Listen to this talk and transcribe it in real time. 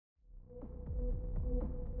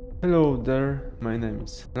Hello there, my name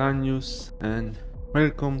is Lanius and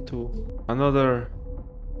welcome to another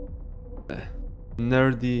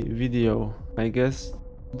nerdy video, I guess.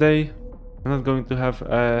 Today I'm not going to have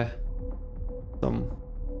some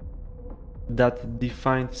that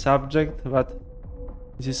defined subject, but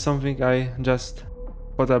this is something I just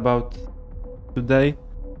thought about today.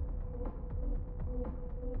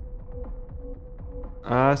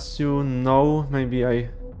 As you know, maybe I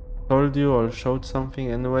told you or showed something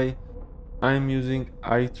anyway, I'm using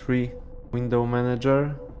i3 window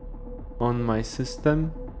manager on my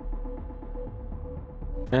system,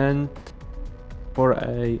 and for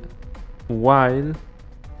a while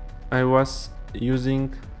I was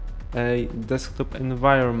using a desktop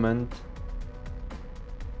environment.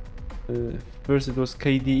 First it was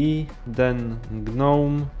KDE, then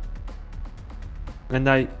GNOME, and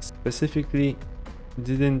I specifically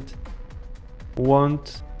didn't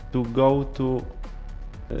want to go to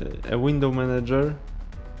a window manager,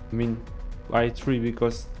 I mean i3,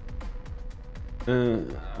 because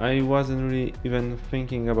I wasn't really even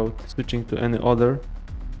thinking about switching to any other,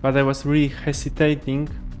 but I was really hesitating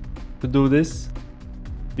to do this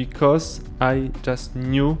because I just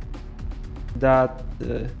knew that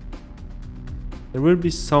there will be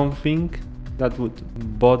something that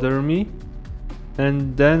would bother me,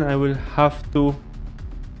 and then I will have to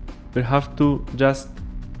just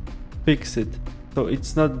fix it. So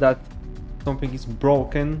it's not that something is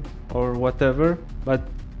broken or whatever, but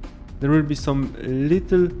there will be some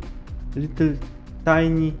little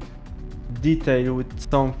tiny detail with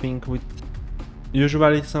something, with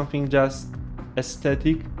usually something just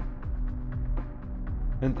aesthetic,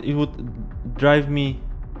 and it would drive me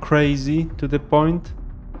crazy to the point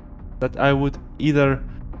that I would either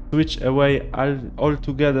switch away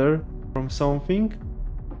altogether from something,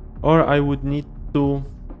 or I would need to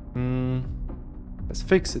let's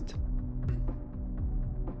fix it.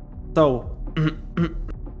 So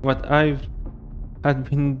what I've had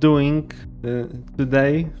been doing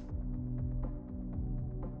today,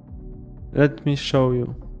 let me show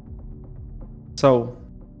you. So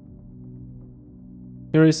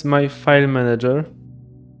here is my file manager.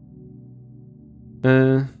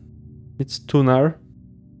 It's Tuner,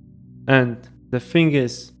 and the thing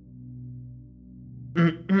is,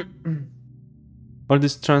 all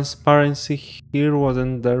this transparency here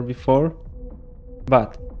wasn't there before,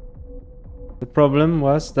 but the problem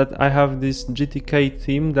was that I have this GTK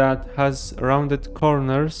theme that has rounded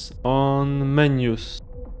corners on menus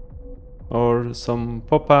or some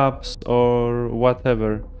pop-ups or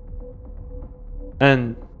whatever,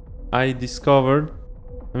 and I discovered,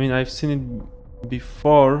 I mean I've seen it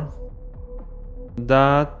before,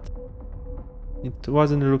 that it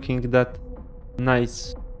wasn't looking that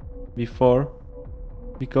nice before,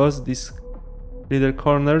 because these little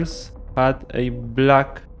corners had a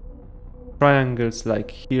black triangles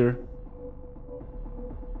like here.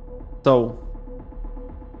 So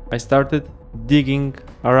I started digging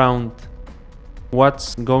around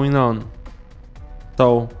what's going on.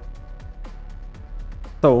 So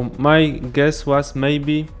my guess was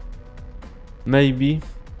maybe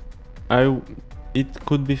it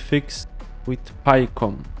could be fixed with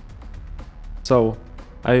picom. So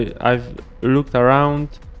I've looked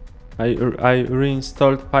around, I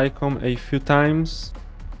reinstalled picom a few times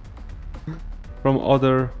from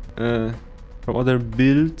other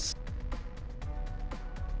builds,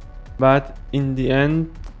 but in the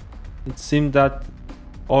end it seemed that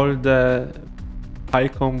all the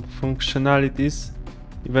picom functionalities,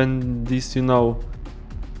 even this, you know,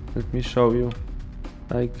 let me show you,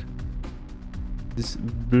 like this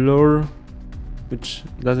blur, which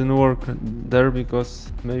doesn't work there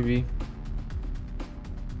because maybe,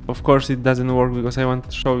 of course it doesn't work because I want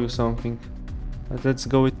to show you something, but let's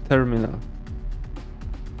go with terminal.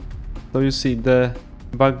 So you see the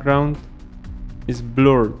background is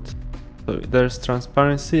blurred, so there's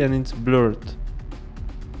transparency and it's blurred.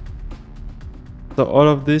 So all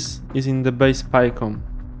of this is in the base picom.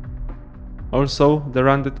 Also the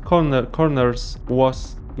rounded corners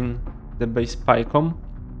was in the base picom,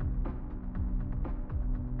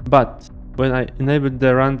 but when I enabled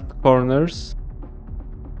the rounded corners,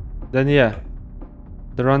 then yeah,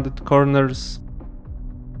 the rounded corners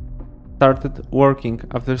started working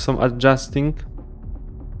after some adjusting,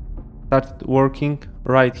 started working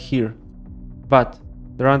right here, but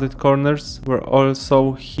the rounded corners were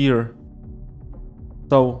also here.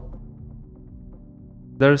 So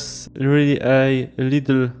there's really a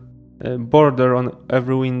little border on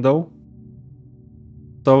every window,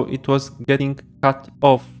 so it was getting cut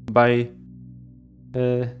off by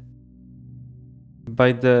the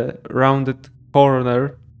rounded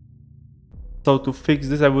corner So to fix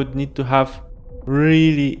this I would need to have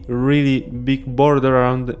really big border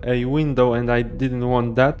around a window, and I didn't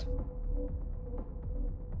want that.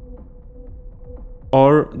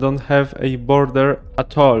 Or don't have a border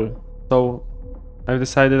at all. So I've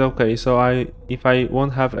decided, okay, so if I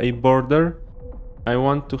won't have a border, I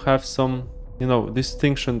want to have some, you know,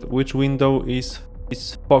 distinction which window is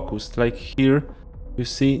focused. Like here you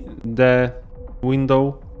see the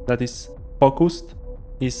window that is focused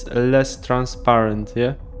is less transparent,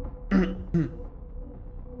 yeah.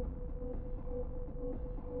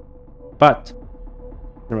 But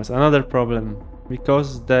there was another problem,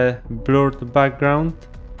 because the blurred background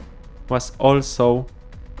was also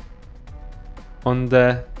on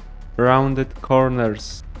the rounded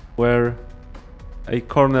corners where a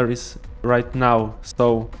corner is right now.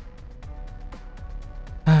 So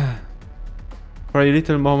for a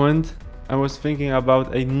little moment I was thinking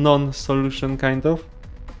about a non-solution kind of,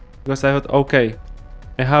 because I thought, okay,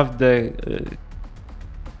 I have the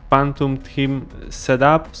Phantom theme set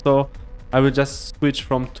up, so I will just switch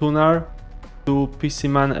from Tuner to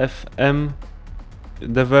PCman FM,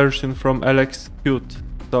 the version from LXQt,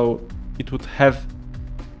 so it would have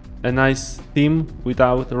a nice theme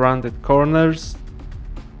without rounded corners,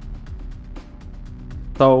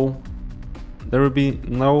 so there will be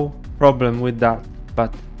no problem with that.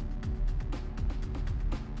 But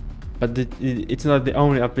it's not the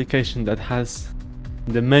only application that has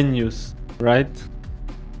the menus, right?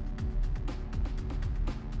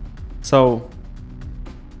 So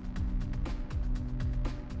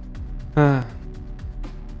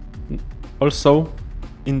also,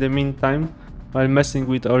 in the meantime, while messing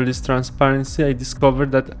with all this transparency, I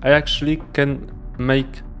discovered that I actually can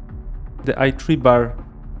make the i3 bar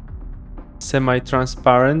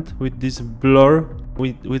semi-transparent with this blur,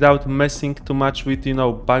 without messing too much with, you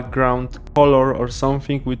know, background color or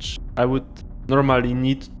something, which I would normally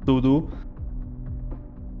need to do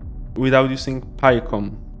without using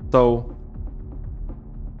picom. So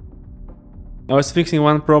I was fixing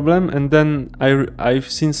one problem, and then I've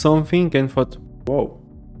seen something and thought, whoa,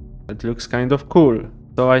 that looks kind of cool.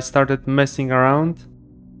 So I started messing around,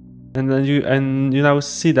 and then you now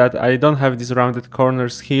see that I don't have these rounded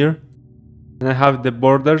corners here, and I have the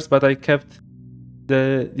borders, but I kept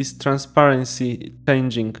this transparency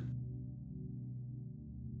changing.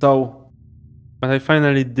 So what I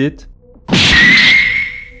finally did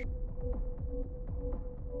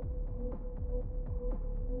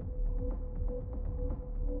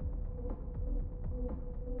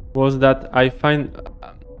was that I find...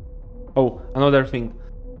 Oh, another thing.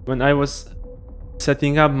 When I was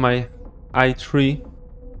setting up my i3,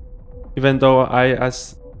 even though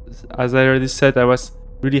as I already said, I was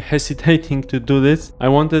really hesitating to do this, I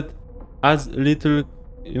wanted as little,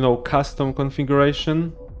 you know, custom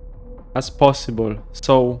configuration as possible.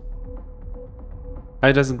 So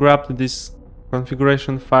I just grabbed this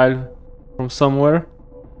configuration file from somewhere,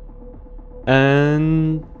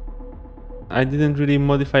 and I didn't really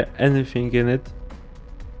modify anything in it,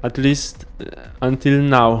 at least until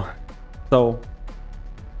now. So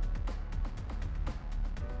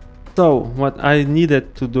what I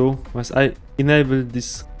needed to do was I enabled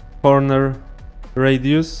this corner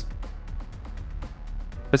radius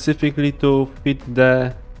specifically to fit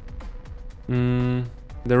the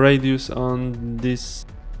radius on these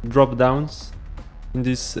drop downs in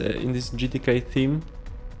this GTK theme.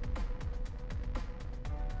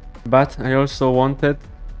 But I also wanted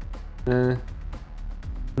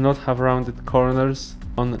not have rounded corners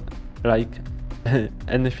on like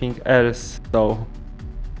anything else. So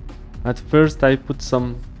at first I put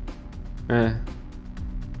some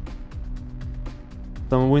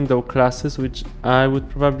window classes, which I would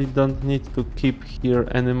probably don't need to keep here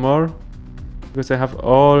anymore, because I have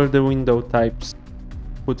all the window types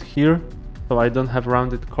put here, so I don't have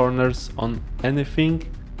rounded corners on anything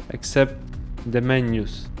except the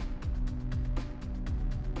menus.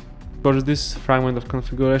 Of course, this fragment of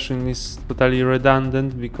configuration is totally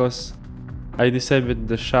redundant because I disabled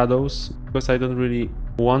the shadows, because I don't really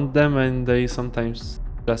want them and they sometimes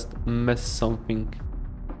just mess something.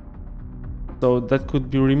 So that could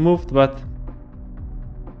be removed, but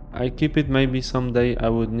I keep it. Maybe someday I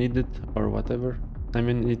would need it or whatever. I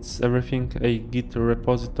mean, it's everything a Git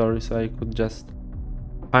repository, so I could just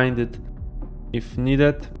find it if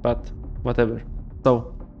needed, but whatever.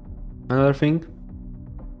 So another thing.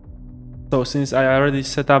 So since I already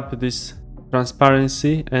set up this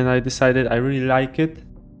transparency and I decided I really like it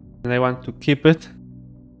and I want to keep it,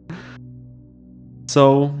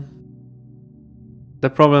 so the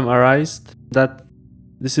problem arises that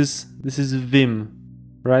this is Vim,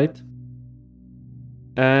 right?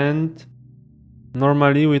 And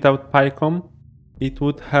normally without picom it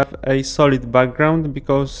would have a solid background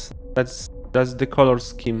because that's the color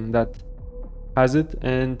scheme that has it,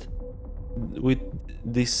 and with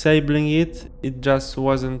disabling it, it just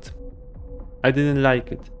wasn't, I didn't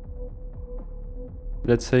like it.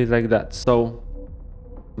 Let's say it like that. So,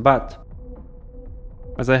 but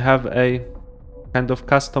as I have a kind of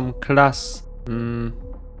custom class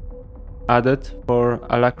added for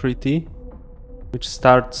Alacrity, which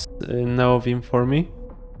starts NeoVim for me,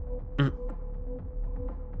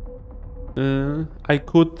 I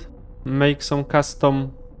could make some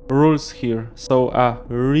custom rules here. So a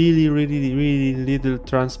really little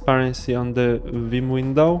transparency on the Vim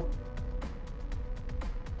window,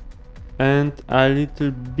 and a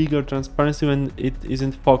little bigger transparency when it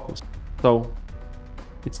isn't focused. So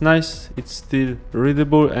it's nice, it's still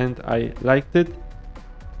readable, and I liked it.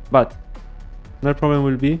 But another problem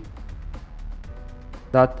will be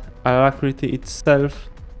that Alacrity itself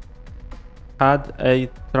had a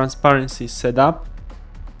transparency setup,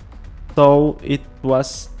 so it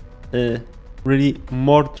was really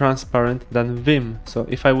more transparent than Vim. So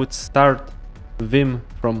if I would start Vim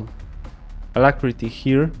from Alacrity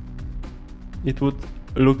here, it would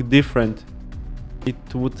look different. It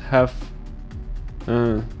would have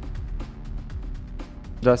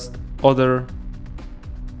just other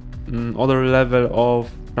level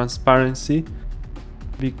of transparency,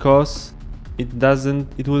 because it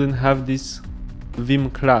wouldn't have this Vim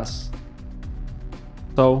class.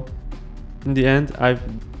 So in the end, I've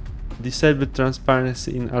disabled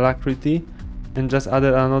transparency in Alacrity and just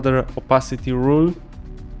added another opacity rule.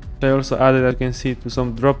 I also added, as you can see, to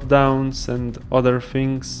some drop downs and other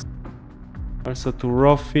things, also to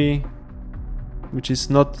Rofi, which is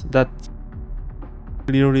not that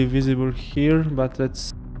clearly visible here, but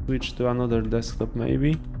let's switch to another desktop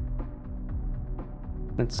maybe.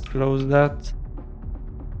 Let's close that.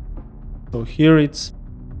 So here it's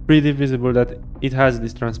pretty visible that it has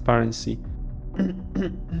this transparency.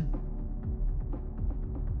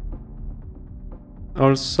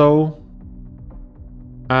 Also,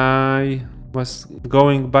 I was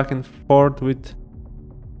going back and forth with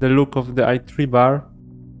the look of the i3 bar,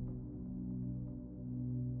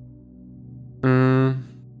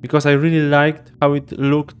 because I really liked how it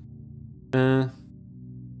looked in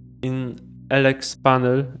LX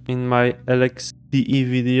panel in my LXDE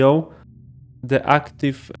video. The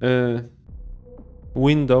active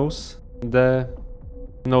windows, the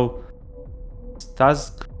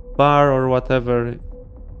task bar or whatever,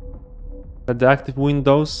 but the active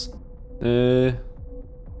windows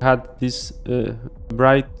had this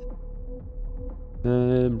bright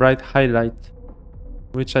highlight,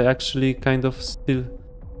 which I actually kind of still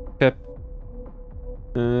kept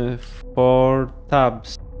for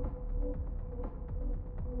tabs.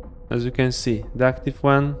 As you can see, the active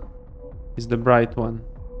one is the bright one.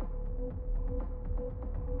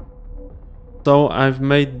 So I've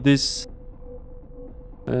made this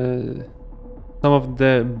some of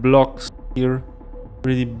the blocks here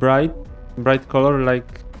really bright color,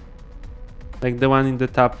 like the one in the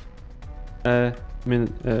tab. I mean,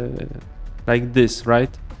 like this,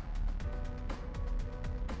 right?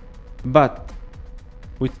 But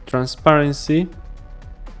with transparency,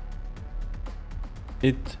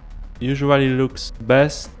 it usually looks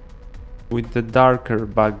best with the darker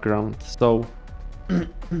background. So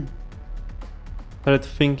started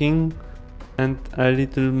thinking and a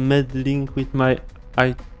little meddling with my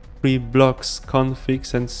i3 blocks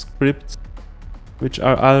configs and scripts, which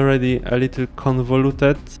are already a little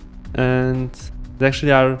convoluted, and they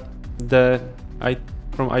actually are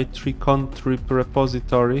from i3 contrib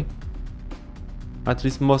repository, at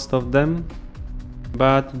least most of them,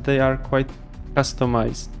 but they are quite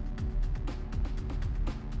customized.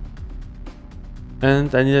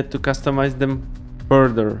 And I needed to customize them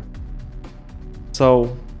further.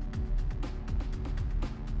 So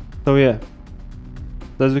yeah,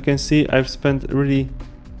 as you can see, I've spent really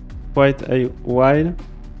quite a while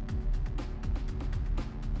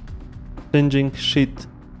changing shit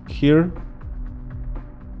here,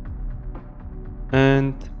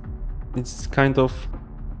 and it's kind of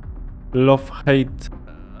love-hate,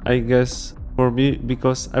 I guess, for me,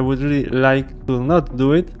 because I would really like to not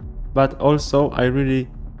do it, but also I really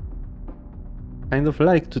kind of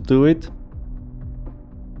like to do it.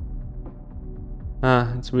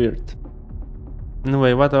 It's weird.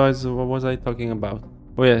 Anyway, what was I talking about?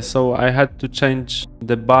 Oh yeah, so I had to change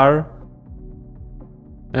the bar,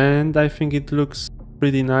 and I think it looks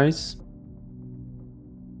pretty nice.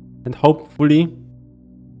 And hopefully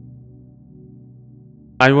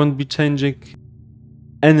I won't be changing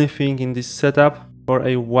anything in this setup for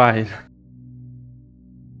a while.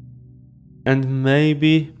 And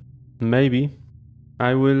maybe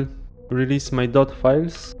I will release my dot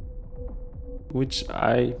files, which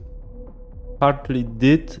I partly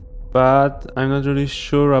did, but I'm not really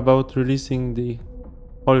sure about releasing the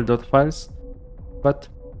whole dot files. But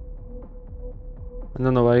I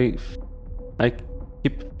don't know, I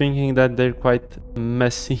keep thinking that they're quite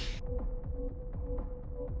messy.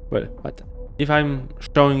 Well, but if I'm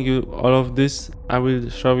showing you all of this, I will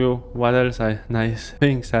show you what else nice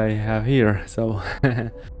things I have here. So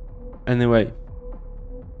anyway,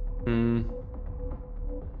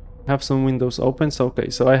 have some windows open. So okay,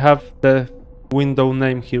 so I have the window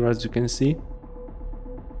name here, as you can see.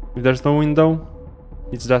 If there's no window,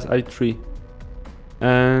 it's just i3,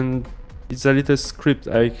 and it's a little script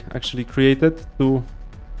I actually created to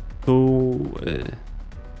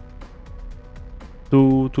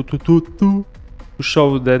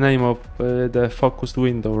show the name of the focused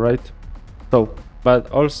window, right? So, but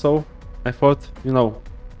also I thought, you know,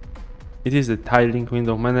 it is a tiling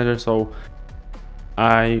window manager, so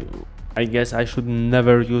I guess I should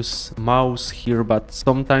never use mouse here, but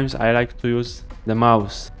sometimes I like to use the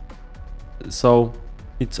mouse. So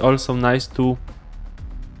it's also nice to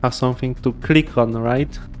have something to click on,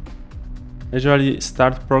 right? I usually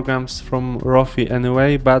start programs from Rofi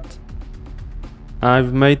anyway, but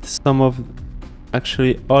I've made some of,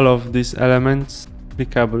 actually all of these elements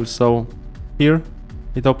clickable. So here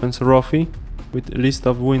it opens Rofi with a list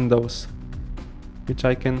of windows, which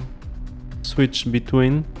I can switch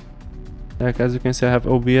between. Like, as you can see, I have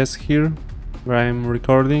OBS here where I'm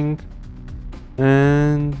recording,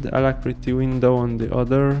 and Alacrity window on the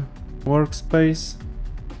other workspace,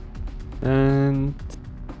 and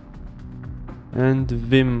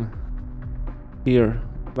Vim here.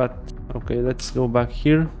 But okay, let's go back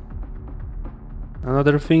here.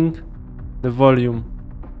 Another thing, the volume,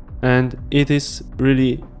 and it is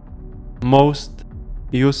really most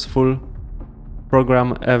useful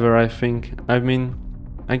program ever, I think. I mean,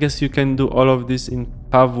 I guess you can do all of this in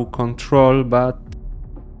Pavu control, but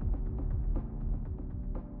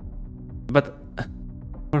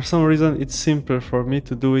for some reason it's simpler for me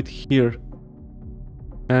to do it here,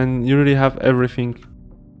 and you really have everything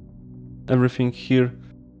here.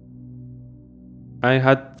 I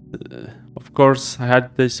had of course I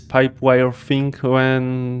had this pipe wire thing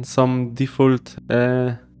when some default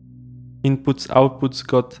inputs outputs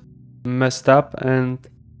got messed up, and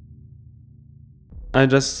I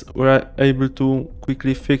just were able to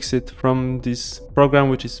quickly fix it from this program,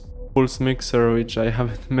 which is Pulse Mixer, which I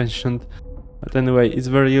haven't mentioned. But anyway, it's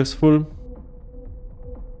very useful.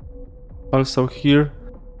 Also here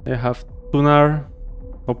I have tuner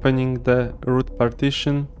opening the root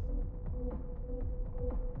partition,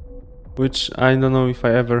 which I don't know if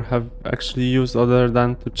I ever have actually used other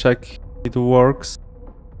than to check it works.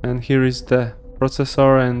 And here is the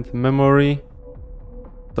processor and memory.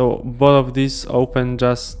 So both of these open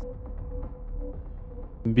just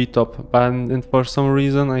btop, and for some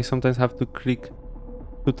reason I sometimes have to click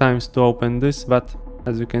 2 times to open this, but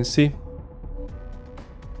as you can see,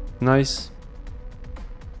 nice.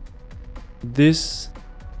 This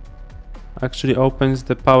actually opens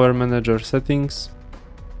the power manager settings,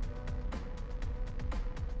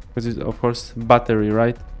 because it's of course battery,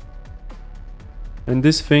 right? And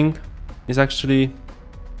this thing is actually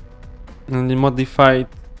the modified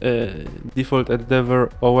default Endeavor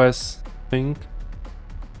OS thing,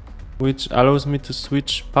 which allows me to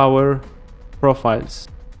switch power profiles.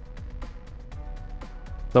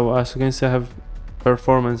 So as you can see, I have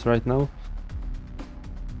performance right now.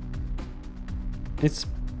 It's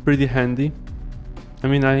pretty handy. I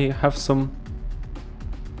mean, I have some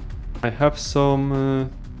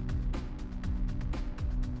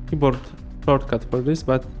keyboard shortcut for this,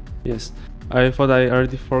 but yes, I thought I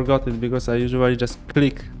already forgot it because I usually just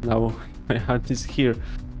click. Now I had this here,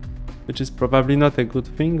 which is probably not a good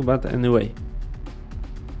thing, but anyway.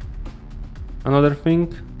 Another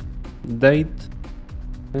thing, date,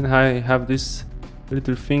 and I have this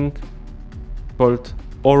little thing called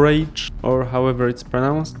Orage, or however it's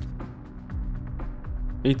pronounced.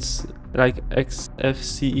 It's like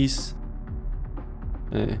XFCE's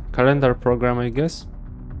calendar program, I guess.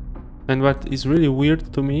 And what is really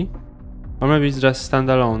weird to me, or maybe it's just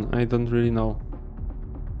standalone, I don't really know.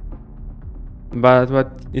 But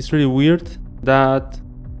what is really weird, that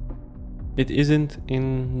it isn't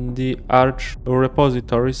in the Arch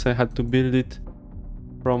repositories. I had to build it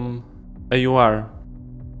from AUR,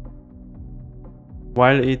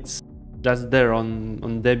 while it's just there on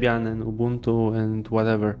Debian and Ubuntu and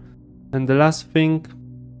whatever. And the last thing,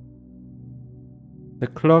 the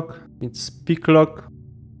clock, it's pclock.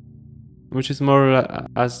 which is more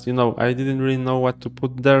as you know, I didn't really know what to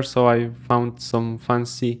put there, so I found some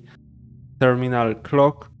fancy terminal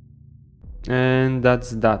clock, and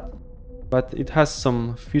that's that. But it has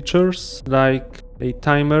some features like a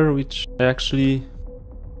timer, which I actually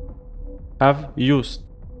have used,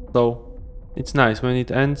 so it's nice. When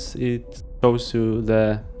it ends, it shows you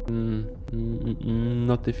the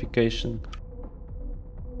notification.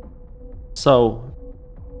 So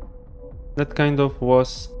that kind of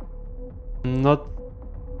was not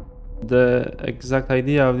the exact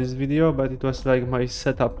idea of this video, but it was like my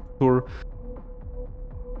setup tour,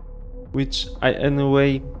 which I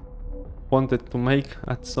anyway wanted to make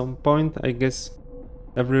at some point. I guess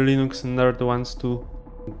every Linux nerd wants to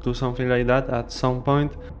do something like that at some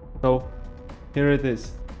point, so here it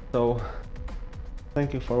is. So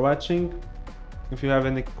thank you for watching. If you have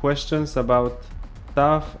any questions about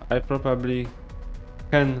stuff, I probably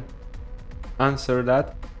can answer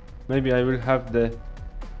that. Maybe I will have the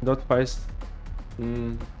 .files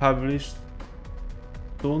published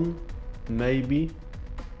soon, maybe.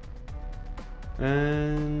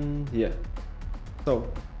 And yeah, so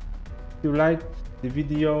if you liked the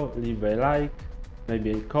video, leave a like,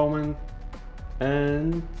 maybe a comment,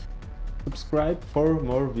 and subscribe for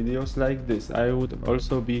more videos like this. I would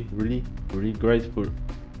also be really grateful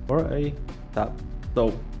for a tap.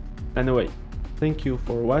 So anyway, thank you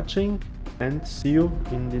for watching and see you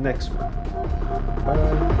in the next one.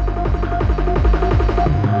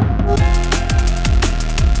 Bye.